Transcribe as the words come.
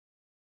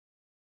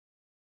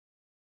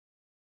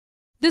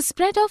The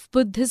spread of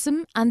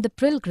Buddhism and the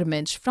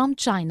pilgrimage from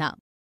China.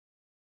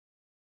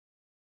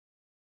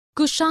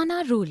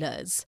 Kushana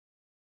rulers.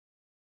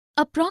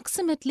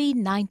 Approximately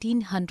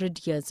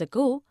 1900 years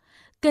ago,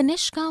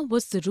 Kanishka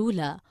was the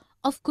ruler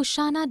of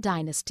Kushana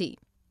dynasty.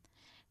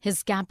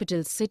 His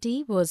capital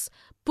city was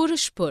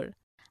Purushpur.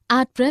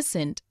 At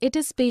present, it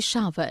is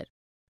Peshawar.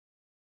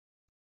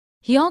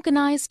 He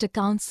organized a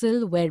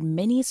council where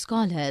many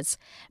scholars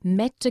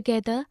met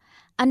together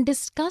and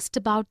discussed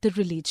about the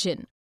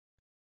religion.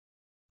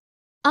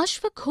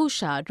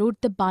 Ashvaghosha wrote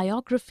the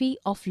biography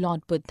of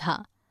Lord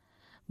Buddha,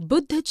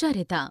 Buddha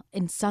Charita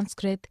in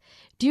Sanskrit,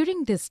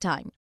 during this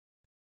time.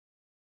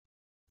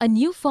 A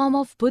new form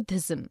of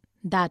Buddhism,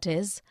 that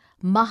is,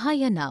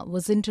 Mahayana,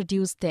 was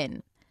introduced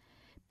then.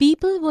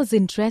 People was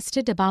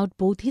interested about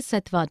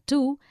Bodhisattva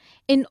too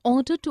in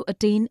order to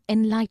attain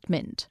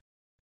enlightenment.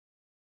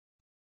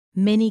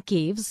 Many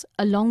caves,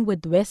 along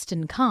with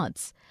western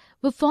ghats,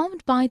 were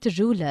formed by the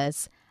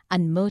rulers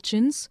and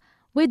merchants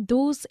where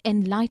those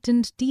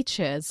enlightened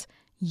teachers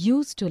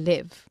used to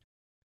live.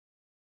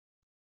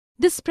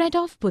 The spread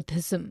of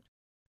Buddhism.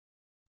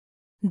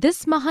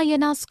 This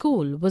Mahayana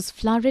school was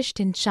flourished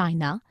in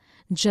China,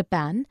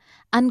 Japan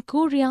and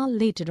Korea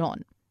later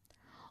on.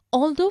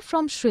 Although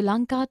from Sri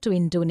Lanka to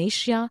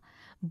Indonesia,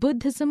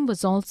 Buddhism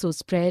was also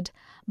spread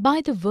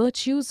by the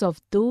virtues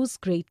of those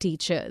great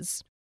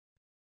teachers.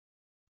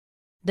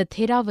 The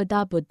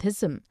Theravada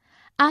Buddhism,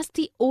 as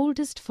the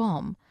oldest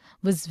form,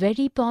 was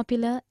very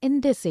popular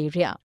in this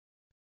area.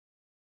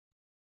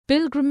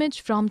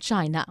 Pilgrimage from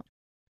China.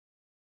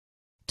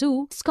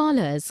 Two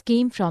scholars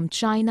came from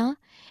China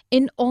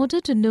in order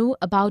to know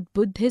about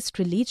Buddhist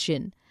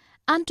religion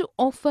and to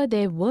offer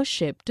their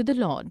worship to the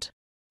Lord.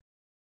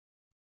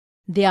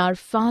 They are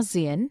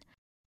Faxian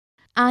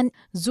and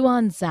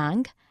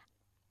Xuanzang.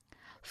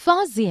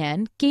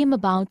 Faxian came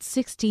about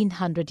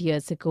 1600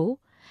 years ago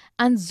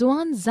and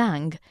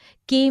Xuanzang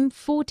came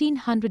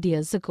 1400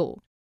 years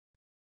ago.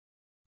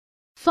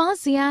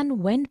 Faxian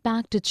went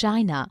back to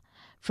China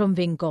from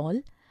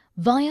Bengal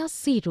via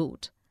sea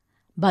route,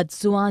 but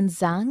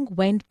Xuanzang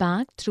went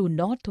back through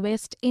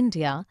northwest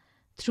India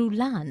through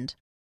land.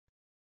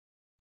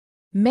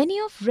 Many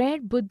of rare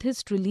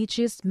Buddhist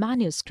religious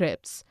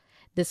manuscripts,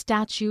 the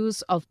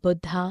statues of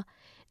Buddha,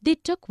 they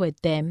took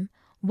with them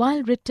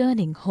while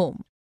returning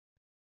home.